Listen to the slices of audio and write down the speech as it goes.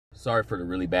Sorry for the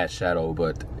really bad shadow,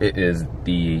 but it is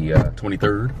the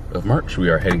 23rd of March. We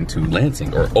are heading to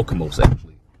Lansing, or Okemos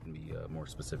actually, to be more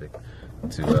specific,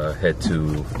 to head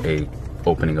to a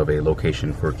opening of a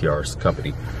location for Kierra's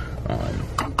company.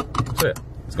 So yeah,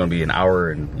 it's gonna be an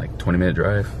hour and like 20-minute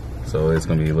drive. So it's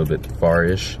gonna be a little bit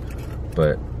far-ish,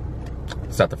 but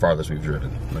it's not the farthest we've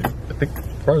driven. Like, I think the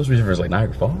farthest we've driven is like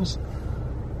Niagara Falls,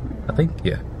 I think,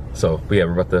 yeah. So, but yeah,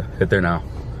 we're about to head there now,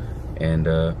 and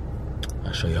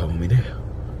I'll show y'all when we there.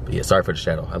 But yeah, sorry for the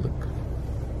shadow. I look,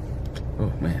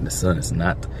 oh man, the sun is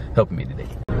not helping me today.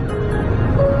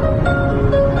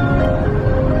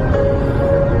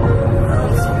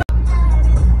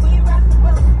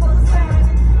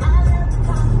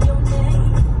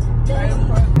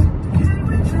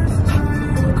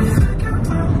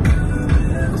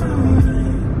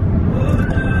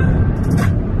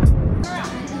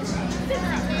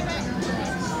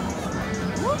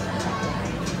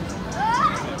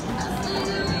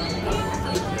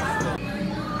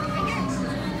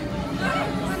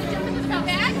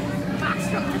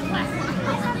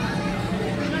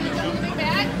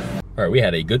 All right, we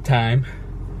had a good time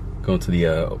going to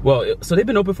the, well, so they've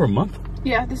been open for a month?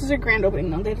 Yeah, this is our grand opening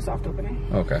though. They had a soft opening.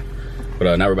 Okay.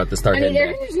 But now we're about to start heading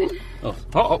back. Oh,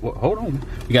 hold on.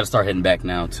 We got to start heading back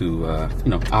now to, you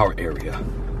know, our area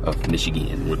of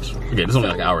Michigan, which, again, it's only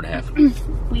like an hour and a half.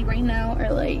 We right now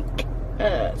are like,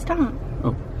 stop.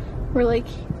 Oh. We're like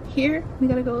here. We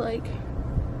got to go like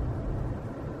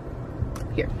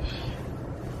here.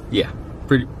 Yeah,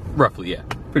 roughly, yeah,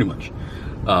 pretty much.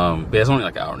 But it's only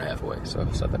like an hour and a half away, so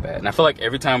it's not that bad. And I feel like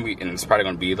every time and it's probably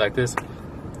gonna be like this,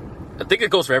 I think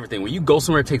it goes for everything. When you go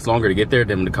somewhere, it takes longer to get there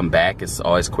than to come back. It's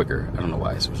always quicker. I don't know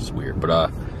why, it's just weird.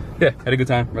 But yeah, had a good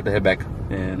time. About to head back.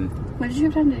 And when did you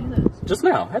have time to do this? Just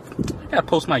now. I gotta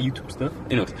post my YouTube stuff.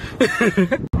 Anyways.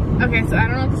 Okay, so I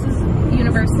don't know if this is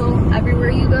universal everywhere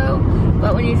you go,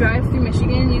 but when you drive through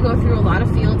Michigan, you go through a lot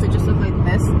of fields that just look like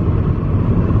this.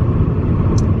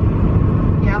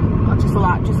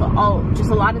 Just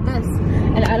a lot of this.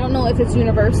 And I don't know if it's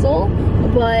universal,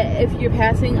 but if you're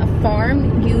passing a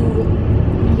farm, you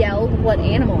yell what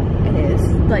animal it is.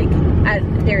 Like,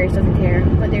 Darius doesn't care,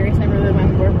 but Darius never really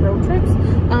went for road trips.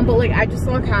 But like, I just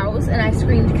saw cows and I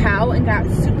screamed cow and got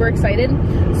super excited.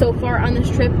 So far on this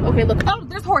trip, okay, look, oh,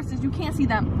 there's horses. You can't see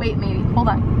them. Wait, maybe. Hold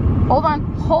on. Hold on.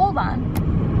 Hold on.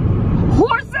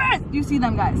 Horses! You see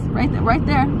them, guys? Right there, right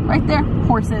there, right there.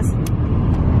 Horses.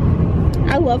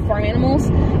 I love farm animals.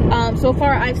 So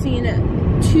far I've seen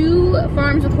 2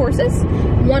 farms with horses,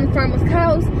 1 farm with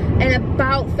cows, and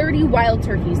about 30 wild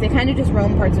turkeys. They kind of just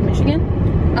roam parts of Michigan.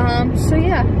 So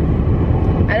yeah,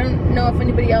 I don't know if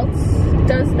anybody else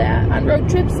does that on road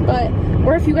trips, but,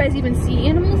 or if you guys even see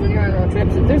animals when you're on road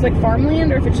trips, if there's like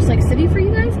farmland or if it's just like city for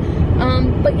you guys.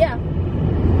 But yeah,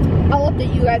 I'll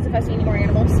update you guys if I see any more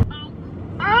animals.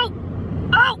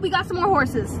 Oh, we got some more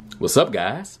horses. What's up,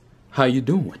 guys? How you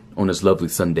doing on this lovely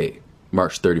Sunday,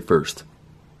 March 31st?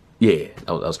 Yeah, that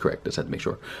was correct. Just had to make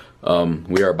sure.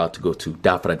 We are about to go to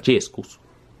Da Francesco's.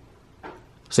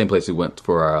 Same place we went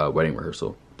for our wedding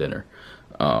rehearsal dinner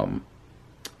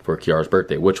for Kierra's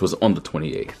birthday, which was on the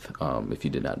 28th, if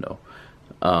you did not know.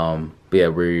 But yeah,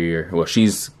 well,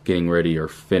 she's getting ready or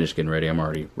finished getting ready. I'm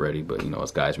already ready, but you know,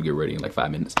 us guys, we get ready in like 5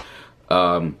 minutes.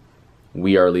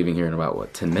 We are leaving here in about,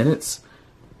 what, 10 minutes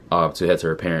to head to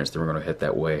her parents. Then we're going to head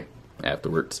that way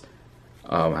afterwards.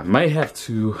 I might have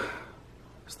to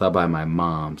stop by my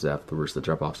mom's afterwards to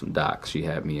drop off some docs she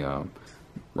had me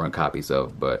run copies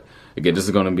of. But again, this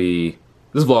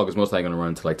vlog is most likely going to run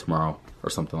until like tomorrow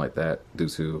or something like that, due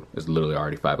to it's literally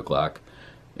already 5 o'clock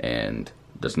and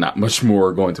there's not much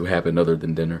more going to happen other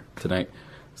than dinner tonight.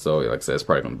 So like I said, it's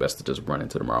probably going to be best to just run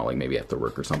into tomorrow, like maybe after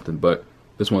work or something. But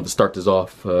just wanted to start this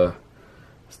off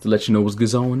just to let you know what's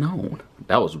going on.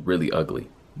 That was really ugly.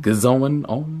 Going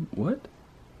on what?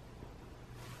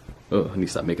 Oh, I need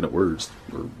to stop making up words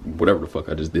or whatever the fuck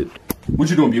I just did. What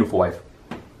you doing, beautiful wife?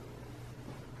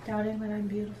 Doubting that I'm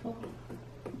beautiful.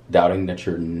 Doubting that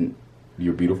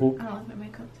you're beautiful? I don't like my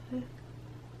makeup today.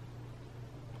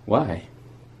 Why?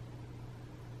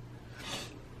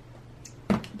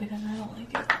 Because I don't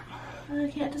like it. I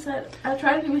can't decide. I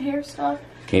tried to do my hair stuff.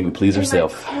 Can't even please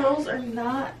herself. My curls are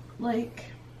not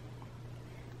like,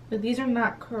 but these are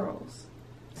not curls.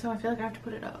 So I feel like I have to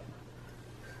put it up.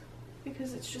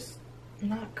 Because it's just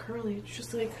not curly. It's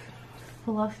just like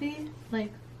fluffy.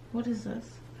 Like, what is this?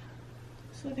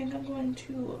 So I think I'm going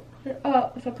to put it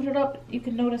up. If I put it up, you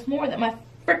can notice more that my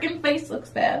freaking face looks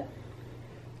bad.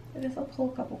 I guess I'll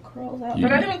pull a couple curls out. They're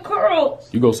not even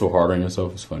curls! You go so hard on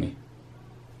yourself, it's funny.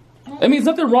 I mean, there's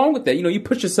nothing wrong with that. You know, you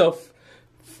push yourself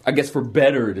I guess for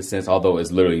better in a sense, although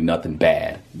it's literally nothing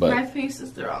bad. But my face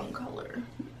is the wrong color.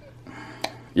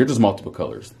 You're just multiple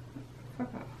colors.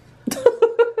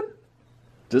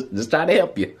 just trying to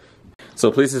help you.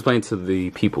 So please explain to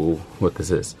the people what this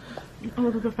is. Oh,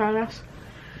 look at fat ass.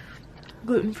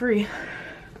 Gluten-free.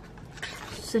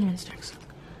 Cinnamon sticks.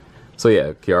 So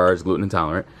yeah, Kierra is gluten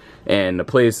intolerant. And the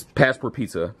place, Passport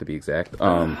Pizza, to be exact.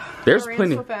 There's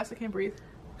plenty. So fast I can't breathe.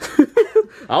 I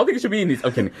don't think it should be in these.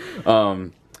 Okay.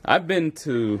 I've been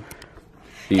to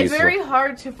these. It's very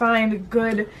hard to find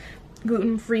good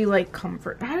gluten-free, like,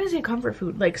 comfort. How do I say comfort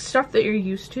food? Like, stuff that you're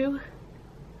used to.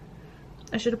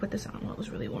 I should have put this on while it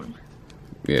was really warm.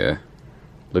 Yeah.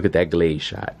 Look at that glaze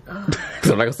shot.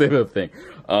 So I'm not gonna say another thing.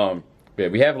 Yeah,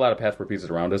 we have a lot of Passport Pizzas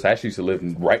around us. I actually used to live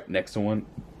right next to one.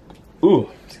 Ooh,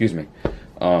 excuse me.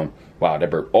 Wow, that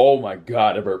burp. Oh my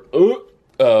god, that burp.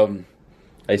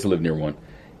 I used to live near one.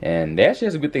 And they actually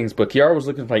have some good things, but Kierra was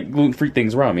looking for like gluten-free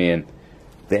things around me, and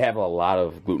they have a lot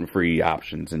of gluten-free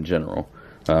options in general,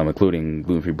 including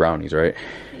gluten-free brownies, right?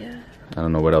 Yeah. I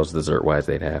don't know what else dessert-wise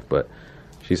they'd have, but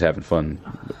she's having fun.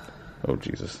 Oh,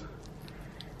 Jesus.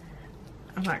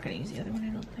 I'm not going to use the other one, I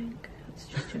don't think. It's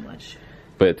just too much.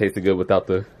 But it tasted good without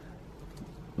the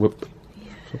whip.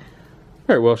 Yeah.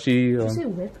 All right, well, she... Did you say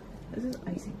whip? This is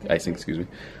icing. Icing, excuse me.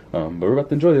 But we're about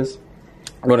to enjoy this.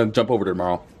 I'm going to jump over to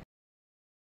tomorrow.